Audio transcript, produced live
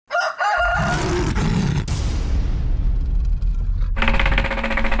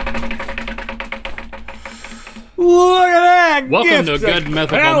Look at that! Welcome to Good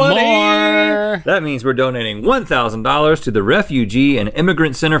Mythical More. That means we're donating $1,000 to the Refugee and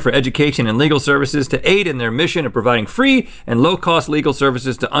Immigrant Center for Education and Legal Services to aid in their mission of providing free and low-cost legal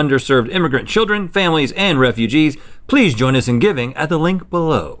services to underserved immigrant children, families, and refugees. Please join us in giving at the link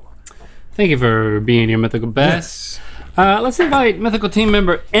below. Thank you for being here, Mythical Bess. Let's invite Mythical team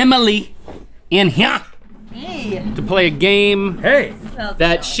member Emily in here to play a game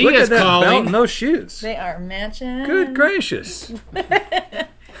that she is calling belt and those shoes. They are matching. Good gracious.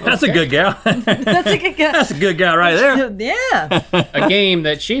 That's a good gal. That's a good gal. That's a good gal right there. Yeah. a game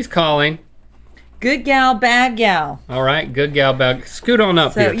that she's calling Good gal, bad gal. All right, good gal, bad. Scoot on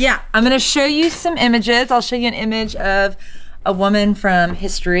up here. Yeah, I'm gonna show you some images. I'll show you an image of a woman from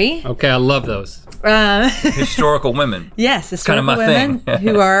history. Okay, I love those. Historical women. Yes, historical my women thing.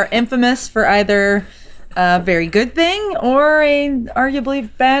 who are infamous for either a very good thing or a arguably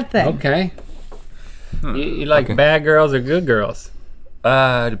bad thing. Okay. You like bad girls or good girls?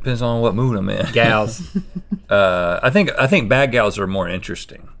 Depends on what mood I'm in. Gals. I think bad gals are more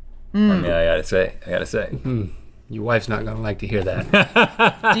interesting. I mean, I gotta say. Your wife's not gonna like to hear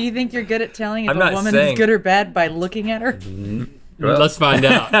that. Do you think you're good at telling if I'm a not woman saying- is good or bad by looking at her? Well. Let's find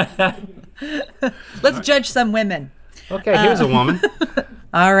out. Let's judge some women. Okay, here's a woman.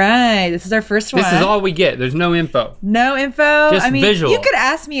 All right, this is our first one. This is all we get. There's no info. No info. Just I mean, visual. you could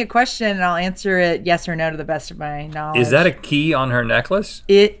ask me a question and I'll answer it yes or no to the best of my knowledge. Is that a key on her necklace?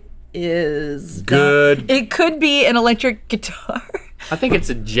 It is. Good. It could be an electric guitar. I think it's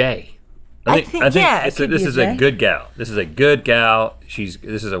a J. I think yeah, this it could be is a a J. good gal. This is a good gal. This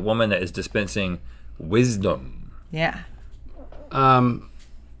is a woman that is dispensing wisdom. Yeah. What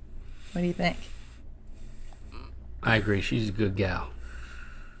What do you think? I agree. She's a good gal.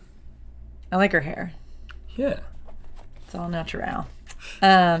 I like her hair. Yeah. It's all natural.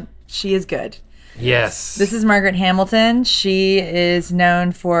 She is good. Yes. This is Margaret Hamilton. She is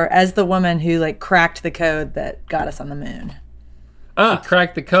known as the woman who like cracked the code that got us on the moon. She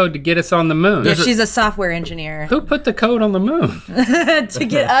cracked the code to get us on the moon. Yeah, she's a software engineer. Who put the code on the moon? To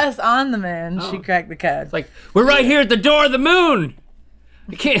get us on the moon, she cracked the code. It's like, we're right here at the door of the moon.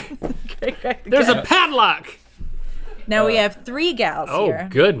 You can't. There's a padlock. Now we have 3 gals here. Oh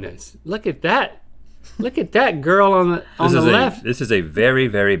goodness! Look at that! Look at that girl on the left. This is a very,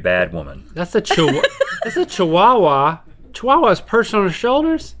 very bad woman. That's a chihuahua. That's a chihuahua. Chihuahua's perched on her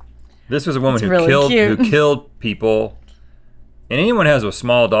shoulders. This was a woman It's really cute. killed people. And anyone who has a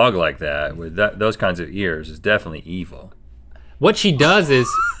small dog like that with those kinds of ears is definitely evil. What she does is,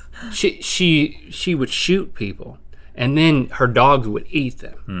 she would shoot people, and then her dogs would eat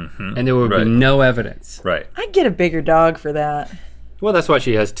them, and there would be no evidence. Right. I'd get a bigger dog for that. Well, that's why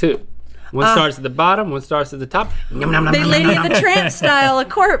she has 2. One starts at the bottom, one starts at the top. They Lady and the Tramp style a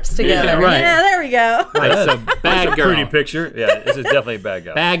corpse together. Yeah, right. Yeah, there we go. Right, so bad girl. Pretty picture. Yeah, this is definitely a bad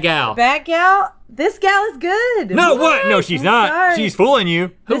gal. Bad gal. Bad gal? This gal is good. No, what? No, she's I'm not. sorry. She's fooling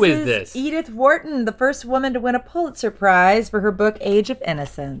you. Who is this? Edith Wharton, the first woman to win a Pulitzer Prize for her book Age of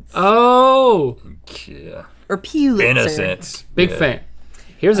Innocence. Oh, Yeah. Or Pulitzer. Innocence. big fan.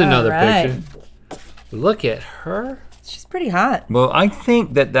 Here's another right. picture. Look at her. She's pretty hot. Well, I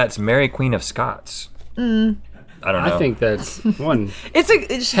think that's Mary Queen of Scots. I don't know. I think that's one.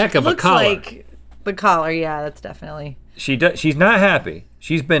 It Heck of a looks collar. like the collar, yeah, that's definitely. She's not happy.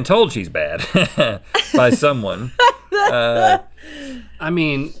 She's been told she's bad by someone. I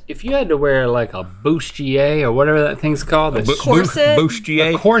mean, if you had to wear like a bustier or whatever that thing's called, a Corset?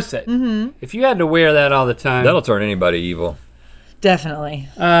 Bustier. corset. If you had to wear that all the time, That'll turn anybody evil. Definitely.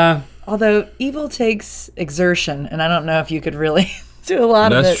 Although evil takes exertion, and I don't know if you could really do a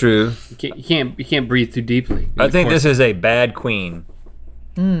lot of it. That's true. you can't breathe too deeply. I think this is a bad queen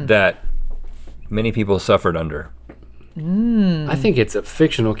that many people suffered under. I think it's a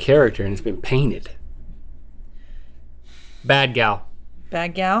fictional character and it's been painted. Bad gal.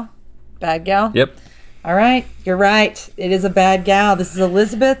 Bad gal? Bad gal? Yep. All right, you're right. It is a bad gal. This is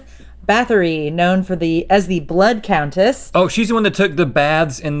Elizabeth Bathory, known as the Blood Countess. Oh, she's the one that took the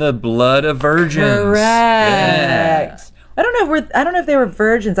baths in the blood of virgins. Correct. Yeah. I don't know if they were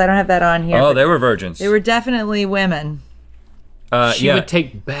virgins. I don't have that on here. Oh, but they were virgins. they were definitely women. She yeah. would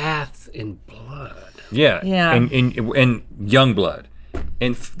take baths in blood. Yeah. Yeah. In young blood.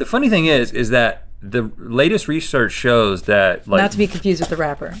 And the funny thing is that the latest research shows that like Not to be confused with the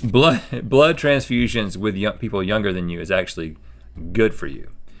rapper. blood transfusions with people younger than you is actually good for you.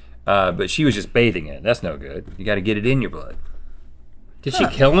 But she was just bathing in it. That's no good. You got to get it in your blood. Did she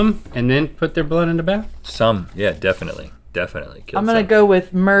kill them and then put their blood in the bath? Some, yeah, definitely. Killed I'm gonna some. go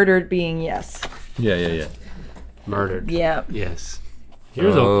with murdered being yes. Yeah. Murdered. Yeah. Yes.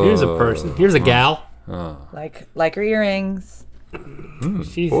 Here's a person. Here's a gal. Like her earrings.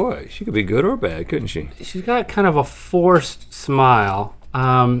 Boy, she could be good or bad, couldn't she? She's got kind of a forced smile.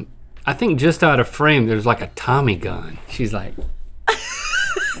 I think just out of frame, there's like a Tommy gun. She's like,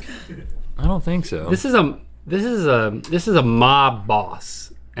 I don't think so. this is a mob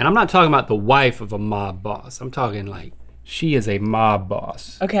boss, and I'm not talking about the wife of a mob boss. I'm talking like she is a mob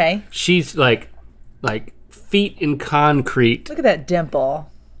boss. Okay. She's like feet in concrete. Look at that dimple.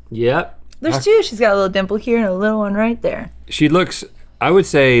 Yep. There's two. She's got a little dimple here and a little one right there. She looks. I would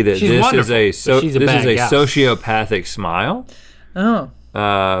say that She's this wonderful, is but she's a bad gal. sociopathic smile. Oh.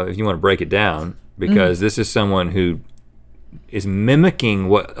 If you want to break it down, because this is someone who is mimicking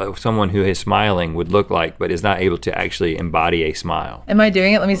what someone who is smiling would look like, but is not able to actually embody a smile. Am I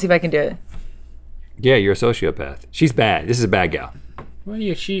doing it? Let me see if I can do it. Yeah, you're a sociopath. She's bad. This is a bad gal. Well,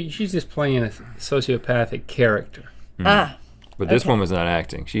 yeah, she's just playing a sociopathic character. Ah. But this woman's not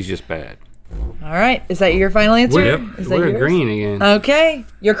acting. She's just bad. All right. Is that your final answer? Is that We're yours? agreeing again. Okay.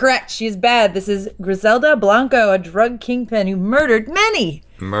 You're correct. She's bad. This is Griselda Blanco, a drug kingpin who murdered many.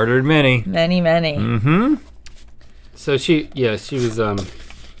 Murdered many. Many. Mm-hmm. So she's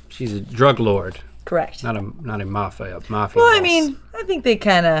a drug lord, Correct. not a mafia Well, boss. I mean, I think they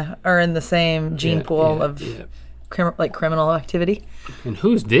kind of are in the same gene pool of criminal activity. And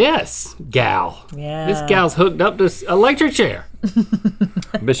who's this gal? Yeah. This gal's hooked up to this electric chair.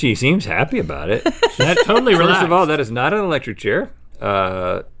 But she seems happy about it. That totally First relaxed. of all, that is not an electric chair.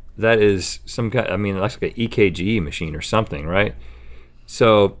 That is some kind, I mean, it looks like an EKG machine or something, right?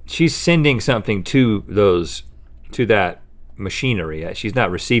 So she's sending something to that machinery. She's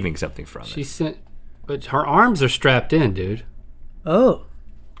not receiving something from it. But her arms are strapped in, dude. Oh.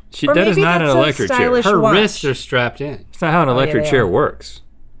 Or That is maybe not an that's a electric chair. stylish Her watch. wrists are strapped in. It's not how an electric they chair are. works.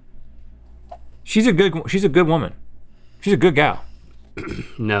 She's a good woman. She's a good gal.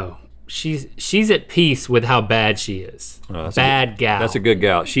 No, she's at peace with how bad she is. Bad gal. That's a good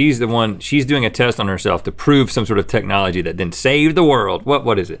gal. She's the one. She's doing a test on herself to prove some sort of technology that then saved the world.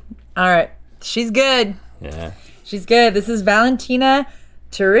 What is it? All right. She's good. Yeah. She's good. This is Valentina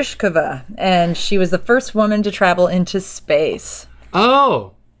Tereshkova, and she was the first woman to travel into space.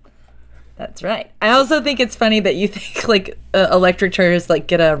 Oh. That's right. I also think it's funny that you think like electric chairs like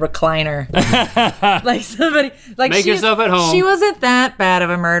get a recliner. Like somebody like Make yourself at home. She wasn't that bad of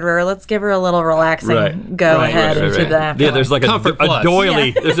a murderer. Let's give her a little relaxing go ahead into the afterlife. Yeah, there's like Comfort a plus. doily.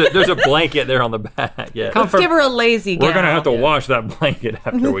 Yeah. There's a blanket there on the back. Yeah. Let's give her a lazy gal. We're gonna have to wash that blanket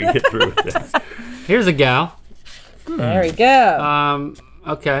after we get through with this. Here's a gal. There we go.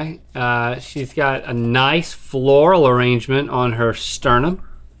 Okay. She's got a nice floral arrangement on her sternum.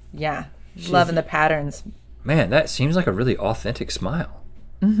 Yeah. Loving the patterns. Man, that seems like a really authentic smile.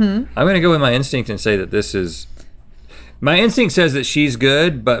 I'm gonna go with my instinct and say that this is. My instinct says that she's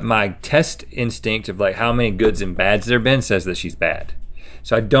good, but my test instinct of like how many goods and bads there've been says that she's bad.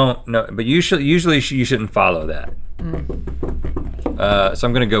 So I don't know, but usually you shouldn't follow that. So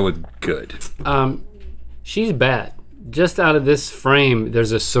I'm gonna go with good. She's bad. Just out of this frame,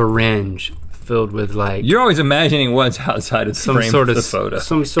 there's a syringe filled with like You're always imagining what's outside of the some frame sort of of the photo.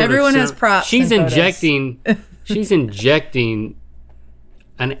 Some sort Everyone of has props She's in photos. injecting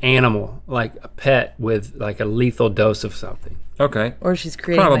an animal, like a pet, with like a lethal dose of something. Okay. Or she's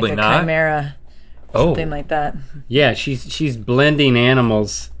creating Probably like a not. chimera. Something like that. Yeah, she's blending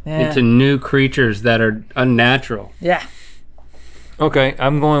animals Yeah. into new creatures that are unnatural. Yeah. Okay,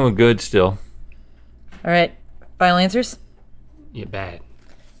 I'm going with good still. All right. Final answers? You're bad.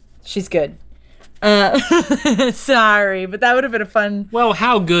 She's good. Sorry, but that would have been a fun. Well,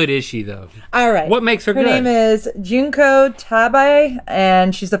 how good is she though? All right. What makes her Her good? name is Junko Tabai,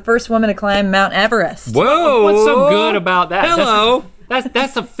 and she's the first woman to climb Mount Everest. Whoa! What's so good about that? Hello.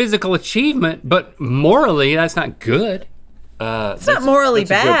 That's a physical achievement, but morally, that's not good. It's not morally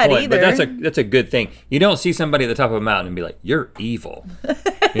That's a good bad point, either. But that's a good thing. You don't see somebody at the top of a mountain and be like, "You're evil."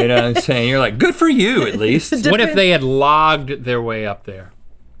 You know what I'm saying? You're like, "Good for you, at least." What if they had logged their way up there?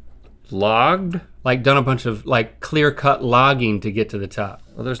 Logged? Like done a bunch of like clear-cut logging to get to the top.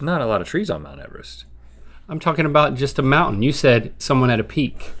 Well, there's not a lot of trees on Mount Everest. I'm talking about just a mountain. You said someone at a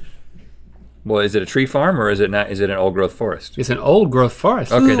peak. Well, is it a tree farm or is it not? Is it an old growth forest? It's an old growth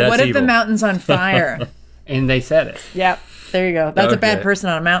forest. Okay, Ooh, that's what if evil. the mountain's on fire? And they said it. Yep. There you go. That's a bad Okay. person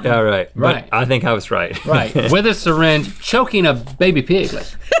on a mountain. Yeah, right. Right. But I think I was right. Right. With a syringe, choking a baby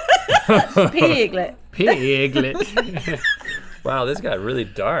piglet. Piglet. Piglet. Wow, this got really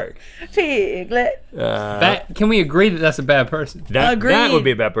dark. Piglet. Can we agree that that's a bad person? That Agreed. would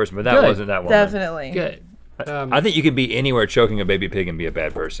be a bad person, but that Good. wasn't that one. Definitely. Good. I think you could be anywhere choking a baby pig and be a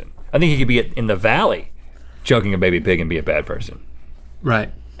bad person. I think you could be in the valley choking a baby pig and be a bad person.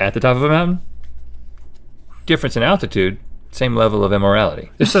 Right. At the top of a mountain? difference in altitude, same level of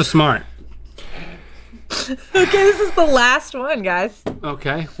immorality. They're so smart. Okay, this is the last one, guys.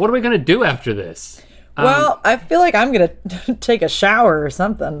 Okay, what are we gonna do after this? Well, I feel like I'm gonna take a shower or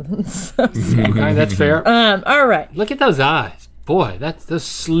something. Okay, that's fair. All right. Look at those eyes. Boy, that's those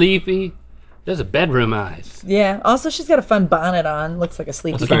sleepy, those are bedroom eyes. Yeah, also she's got a fun bonnet on. Looks like a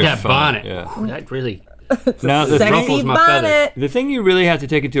sleepy Look at bonnet. that fun, bonnet. yeah. Ooh, that really Now, the Sexy ruffles my feathers. bonnet. The thing you really have to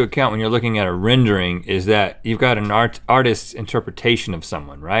take into account when you're looking at a rendering is that you've got an artist's interpretation of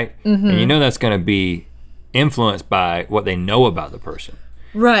someone, right? And you know that's gonna be influenced by what they know about the person.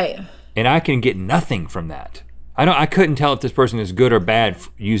 Right. And I can get nothing from that. I couldn't tell if this person is good or bad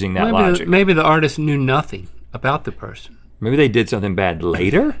using that logic. Maybe the artist knew nothing about the person. Maybe they did something bad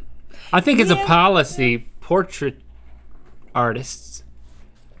later? I think it's a policy, portrait artists,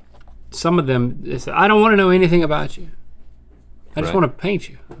 some of them, I don't want to know anything about you. I just Right. want to paint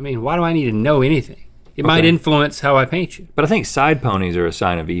you. I mean, why do I need to know anything? It might influence how I paint you. But I think side ponies are a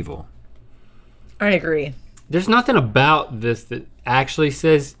sign of evil. I agree. There's nothing about this that actually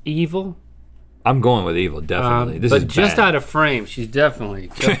says evil. I'm going with evil, definitely. This is but just bad. out of frame, she's definitely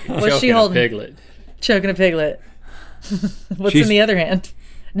What's she choking a holding? piglet. Choking a piglet. What's She's- in the other hand?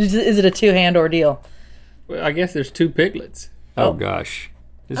 Is it a two-hand ordeal? Well, I guess there's two piglets. Oh gosh.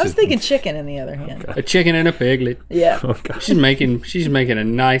 This I was is- thinking chicken in the other hand. A chicken and a piglet. Yeah. Oh gosh. She's making a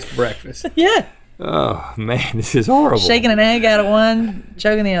nice breakfast. Yeah. Oh man, this is horrible. Shaking an egg out of one,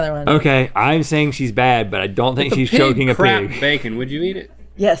 choking the other one. Okay, I'm saying she's bad, but I don't think she's Pig choking a crap pig. bacon. Would you eat it?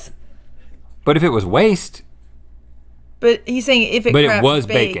 Yes. But if it was waste, But he's saying if it But it craps was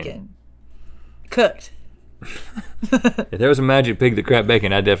bacon. Cooked. if there was a magic pig that crapped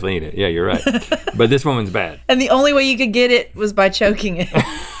bacon, I'd definitely eat it. Yeah, you're right. But this woman's bad. And the only way you could get it was by choking it.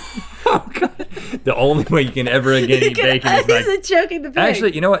 The only way you can ever again eat bacon is by... Is choking the pig.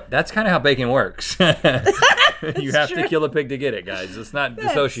 Actually, you know what? That's kind of how bacon works. You have to true. kill a pig to get it, guys. Let's not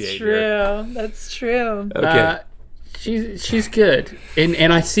dissociate here. That's true. Okay. She's good,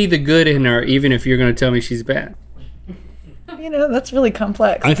 and I see the good in her, even if you're going to tell me she's bad. You know, that's really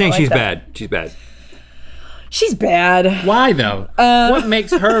complex. I think like she's that. bad. She's bad. She's bad. Why though? What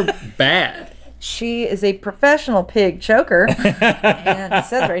makes her bad? She is a professional pig choker. And it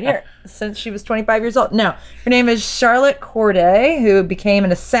says right here, since she was 25 years old. No, her name is Charlotte Corday, who became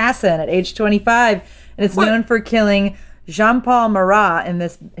an assassin at age 25, and is known for killing Jean-Paul Marat in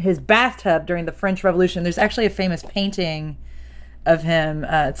his bathtub during the French Revolution. There's actually a famous painting of him.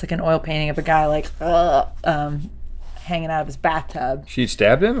 It's like an oil painting of a guy like hanging out of his bathtub. She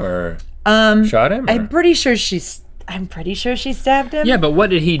stabbed him or shot him? Or? I'm pretty sure she stabbed him. Yeah, but what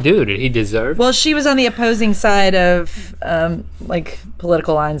did he do? Did he deserve? Well, she was on the opposing side of like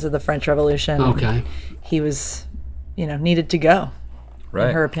political lines of the French Revolution. Okay. He was, needed to go. Right.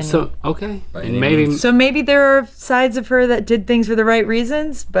 In her opinion. So okay, By and any maybe means. So maybe there are sides of her that did things for the right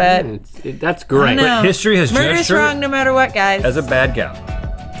reasons, but that's great. no. history has murder's judged her wrong no matter what, guys. as a bad gal.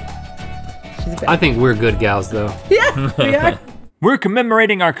 She's bad. I think we're good gals though. Yeah, we are. We're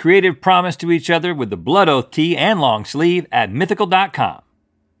commemorating our creative promise to each other with the Blood Oath tee and long sleeve at mythical.com.